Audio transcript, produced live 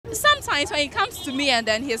sometimes when he comes to me and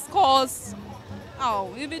then his calls,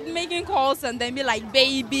 oh, he'll be making calls and then be like,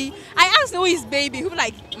 baby. I asked who is baby. He'll be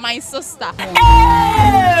like, my sister.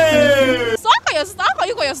 Hey! So how can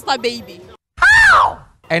you call your sister baby? How?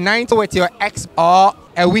 A night with your ex or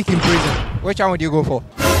a week in prison? Which one would you go for?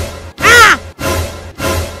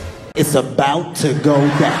 It's about to go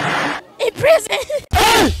down. In prison?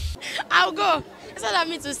 I'll go. Instead of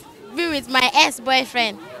me to be with my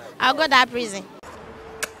ex-boyfriend, I'll go that prison.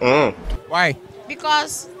 Why?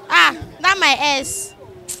 Because, that my ex.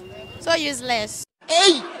 So useless.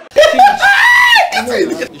 Hey!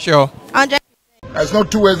 You sure? 100%. There's no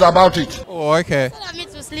two ways about it. Oh, okay. Instead of me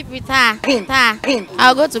to sleep with her,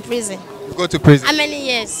 I'll go to prison. You go to prison. How many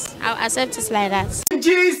years? I'll accept it like that.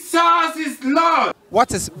 Jesus is Lord.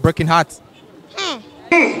 What is broken heart?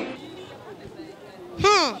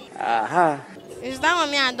 Is that one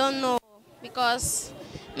me? I don't know. Because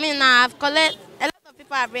me now, I've collected a lot of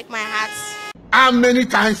people have break my heart. How many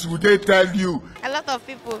times would they tell you? A lot of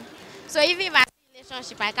people. So even if I see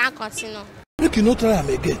relationship, I can't continue. Look, you know, try them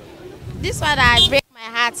again. This one that I break my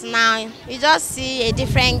heart now, you just see a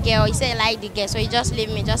different girl. You say you like the girl, so you just leave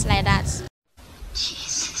me just like that.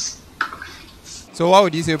 Jesus Christ. So what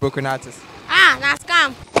would you say broken heart is? Na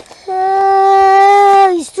scam.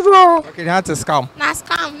 It's true. Broken heart is scam. Na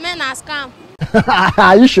scam. Men na scam.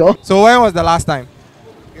 Are you sure? So when was the last time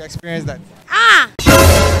you experienced that?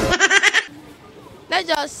 Let's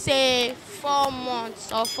just say 4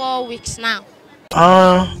 months or 4 weeks now.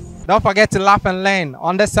 Don't forget to laugh and learn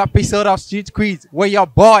on this episode of Street Quiz with your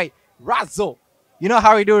boy Razzo. You know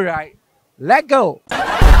how we do, right? Let go.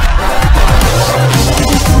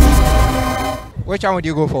 Which one would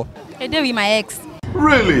you go for? I did with my ex.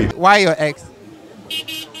 Really? Why your ex?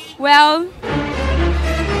 Well,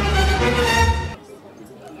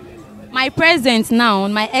 my present now,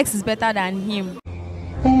 my ex is better than him.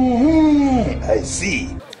 I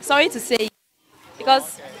see. Sorry to say,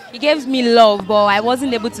 because he gave me love, but I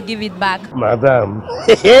wasn't able to give it back. Madam,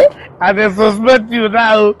 I may suspect you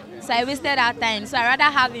now. So I wasted our time. So I rather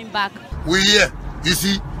have him back. We here. You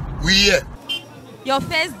see? We here. Your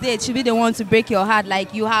first date should be the one to break your heart,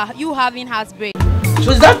 like you having heartbreak.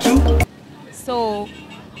 So is that true? So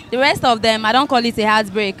the rest of them, I don't call it a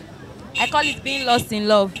heartbreak. I call it being lost in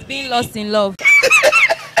love. Being lost in love.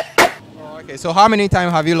 Okay, so how many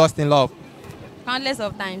times have you lost in love? Countless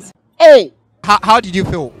of times. Hey! How did you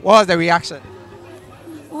feel? What was the reaction?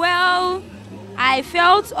 Well, I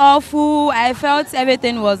felt awful. I felt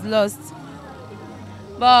everything was lost.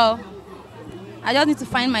 But I just need to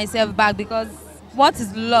find myself back, because what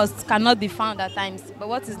is lost cannot be found at times. But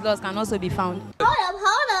what is lost can also be found.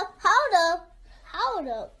 Hold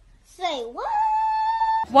up. Say what?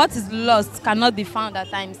 What is lost cannot be found at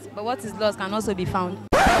times. But what is lost can also be found.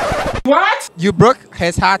 What? You broke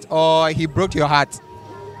his heart or he broke your heart?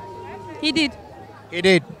 He did. He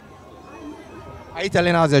did. Are you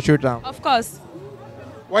telling us the truth now? Of course.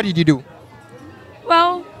 What did you do?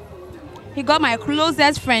 Well, he got my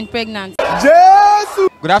closest friend pregnant. Jesus!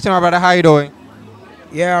 Good afternoon, my brother. How are you doing?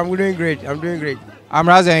 Yeah, I'm doing great. I'm I'm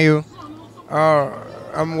Raz, and you?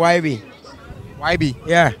 I'm YB. YB?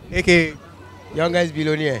 Yeah. AK? Youngest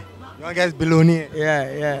billionaire. Youngest billionaire?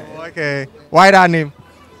 Yeah. Okay. Why that name?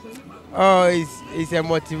 Oh, it's a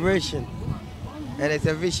motivation. And it's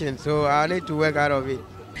a vision. So I need to work out of it.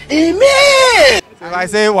 Amen! So if I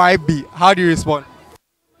say YB, how do you respond?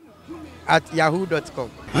 At yahoo.com.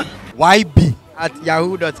 YB? At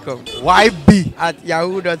yahoo.com. YB? At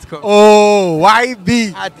yahoo.com. Oh,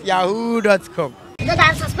 YB? At yahoo.com. Because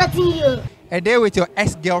I'm suspecting you. A day with your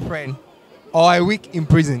ex-girlfriend or a week in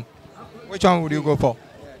prison? Which one would you go for?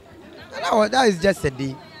 No, that is just a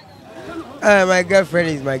day. My girlfriend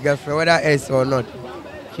is my girlfriend, whether ex or not.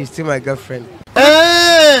 She's still my girlfriend.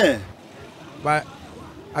 But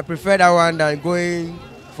I prefer that one than going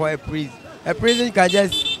for a prison. A prison can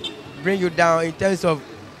just bring you down in terms of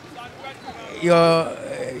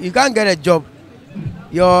you can't get a job.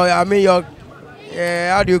 How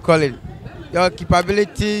do you call it? Your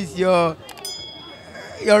capabilities, your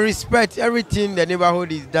respect, everything in the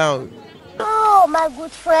neighborhood is down. Oh, my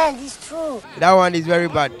good friend, it's true. That one is very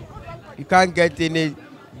bad. You can't get any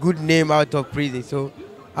good name out of prison. So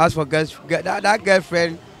as for that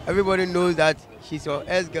girlfriend, everybody knows that she's your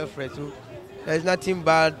ex-girlfriend. So there's nothing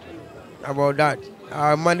bad about that.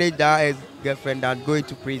 I manage that ex-girlfriend than going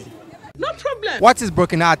to prison. No problem. What is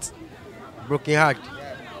broken heart? Broken heart.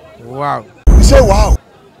 Wow. You say wow.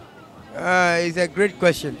 It's a great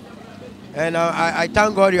question. And I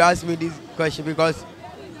thank God you asked me this question, because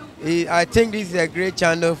I think this is a great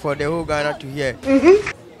channel for the whole Ghana to hear.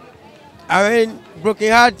 I mean,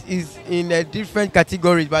 broken heart is in a different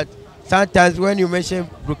categories, but sometimes when you mention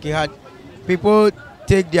broken heart, people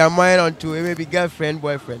take their mind onto maybe girlfriend,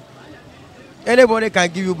 boyfriend. Anybody can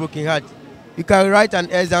give you broken heart. You can write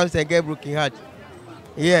an exam and get broken heart.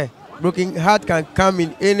 Yeah, broken heart can come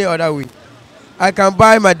in any other way. I can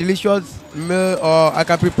buy my delicious meal or I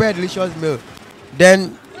can prepare a delicious meal.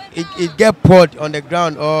 Then it get poured on the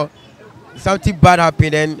ground or something bad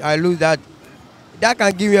happen and I lose that. That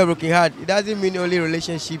can give me a broken heart. It doesn't mean only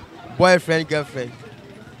relationship, boyfriend, girlfriend.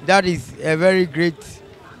 That is a very great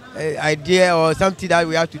idea or something that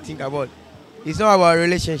we have to think about. It's not about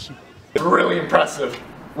relationship. Really impressive.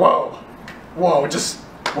 Whoa. Whoa, just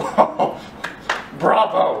whoa.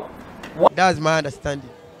 Bravo. That's my understanding.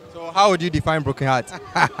 So how would you define broken heart?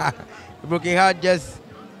 Broken heart is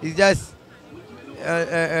just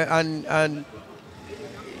an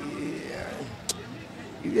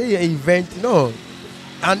event, no,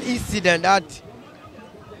 an incident that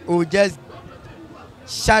will just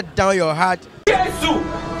shut down your heart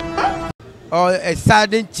or a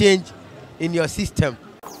sudden change in your system.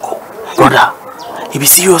 Brother, he be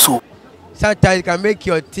serious. Sometimes it can make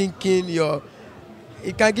your thinking,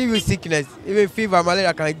 it can give you sickness. Even fever,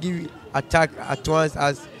 malaria can give you attack at once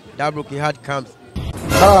as that broken heart comes.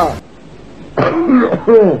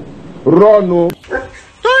 Run.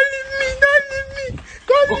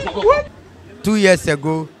 2 years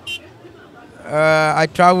ago, I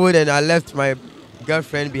traveled and I left my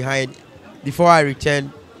girlfriend behind. Before I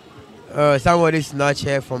returned, somebody snatched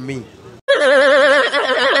her from me.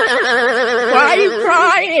 Why are you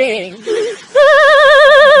crying?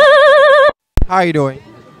 How are you doing?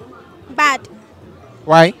 Bad.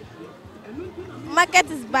 Why? Market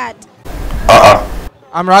is bad.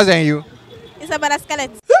 I'm Raza and you. It's about a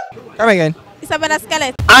skeleton. Come again. It's about a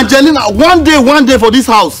skeleton. Angelina, one day for this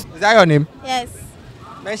house. Is that your name? Yes.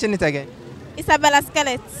 Mention it again. It's about a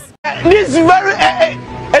skeleton. This is very,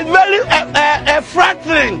 it's very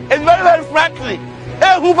frankly. It's very frankly.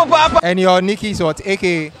 Hey, who papa? And your Nikki is what?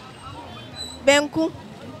 AKA Benku.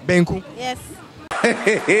 Benku. Yes.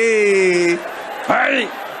 Hey.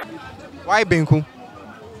 Why Benku?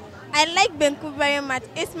 I like Benku very much.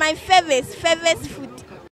 It's my favorite food.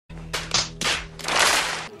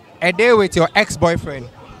 A day with your ex-boyfriend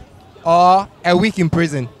or a week in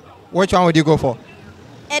prison, which one would you go for?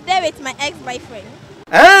 A day with my ex-boyfriend.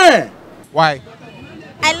 Why?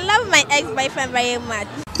 I love my ex-boyfriend very much.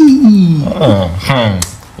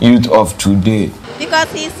 Youth of today.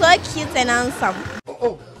 Because he's so cute and handsome.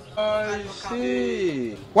 I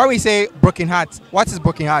see. When we say broken heart, what is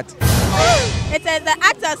broken heart? It is the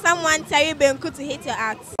act of someone telling Benku to hit your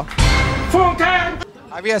ass.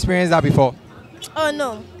 Have you experienced that before? Oh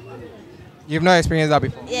no. You've not experienced that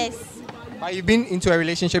before? Yes. But you've been into a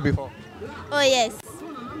relationship before? Oh yes.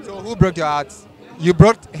 So who broke your heart? You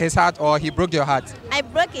broke his heart or he broke your heart? I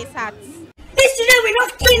broke his heart. This children will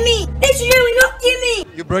not kill me. This children will not kill me.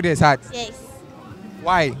 You broke his heart? Yes.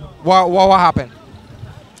 Why? What happened?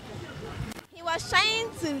 He was trying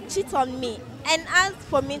to cheat on me and ask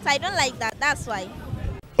for me. I don't like that. That's why.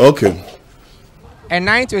 Okay. A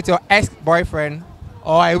night with your ex-boyfriend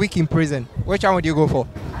or a week in prison, which one would you go for?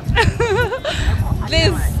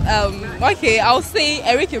 Please, okay, I'll say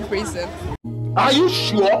Eric in prison. Are you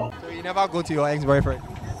sure? So you never go to your ex-boyfriend?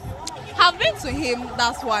 Have been to him,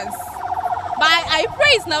 that's once. But I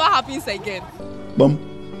pray it never happens again.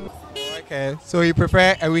 Okay, so you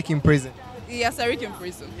prefer a week in prison? Yes, Eric in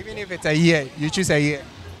prison. Even if it's a year, you choose a year?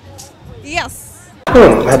 Yes.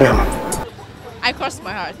 Madam. I crossed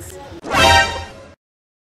my heart.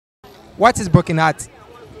 What is broken heart?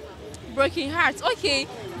 Broken heart. Okay,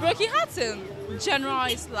 broken heart in general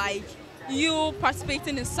is like you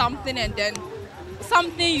participating in something and then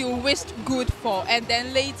something you wished good for and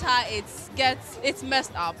then later it's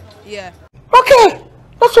messed up. Yeah. Okay.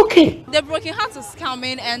 That's okay. The broken heart is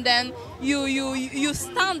coming and then you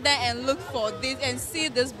stand there and look for this and see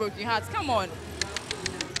this broken heart. Come on.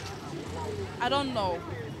 I don't know.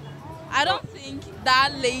 I don't think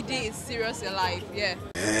that lady is serious in life. Yeah.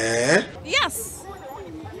 Yes.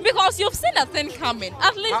 Because you've seen the thing coming.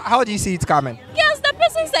 At least. How do you see it coming? Yes, the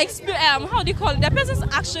person's experience. How do you call it? The person's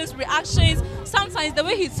actions, reactions. Sometimes the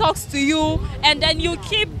way he talks to you, and then you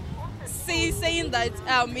keep saying that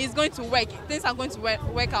it's going to work. Things are going to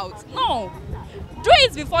work out. No. Do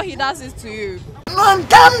it before he does it to you. Mom,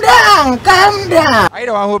 calm down. Calm down. Are you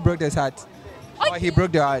the one who broke his heart? Okay. Or he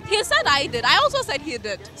broke the heart? He said I did. I also said he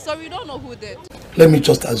did. So we don't know who did. Let me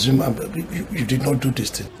just assume you did not do this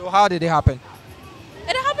thing. So how did it happen?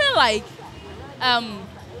 It happened like,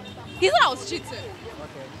 he said I was cheating.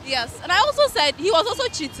 Okay. Yes, and I also said he was also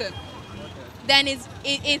cheating. Okay. Then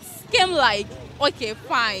it came like, okay,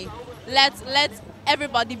 fine. Let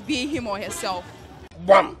everybody be him or herself.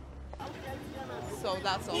 Bam. So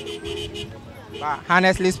that's all. But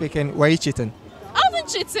honestly speaking, were you cheating? I wasn't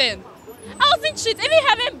cheating. I wasn't cheating. Even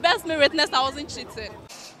having best me witness, I wasn't cheating.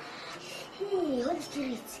 Hey, Holy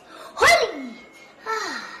Spirit. Holy!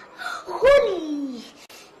 Ah, holy!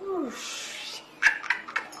 Oof.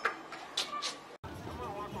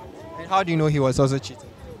 And how do you know he was also cheating?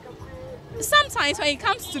 Sometimes when he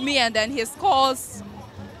comes to me and then his calls,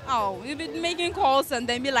 oh, he'll be making calls and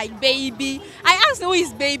then be like, baby. I asked him who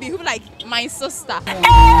is baby. He'll be like, my sister.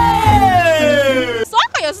 Hey! So how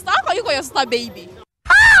can you call your sister baby?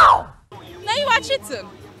 How? Now you are cheating.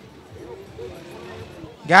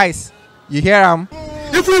 Guys, you hear him?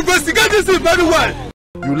 If you investigate this thing very well,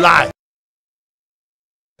 you lie.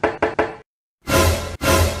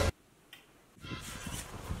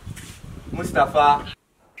 Mustafa.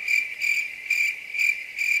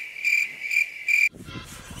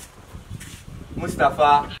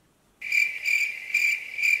 Mustafa.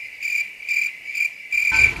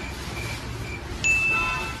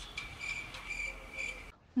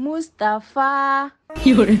 Mustafa.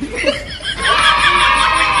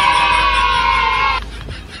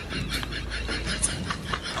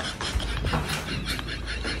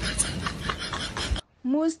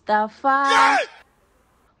 Mustafa. Yeah!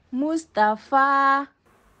 Mustafa.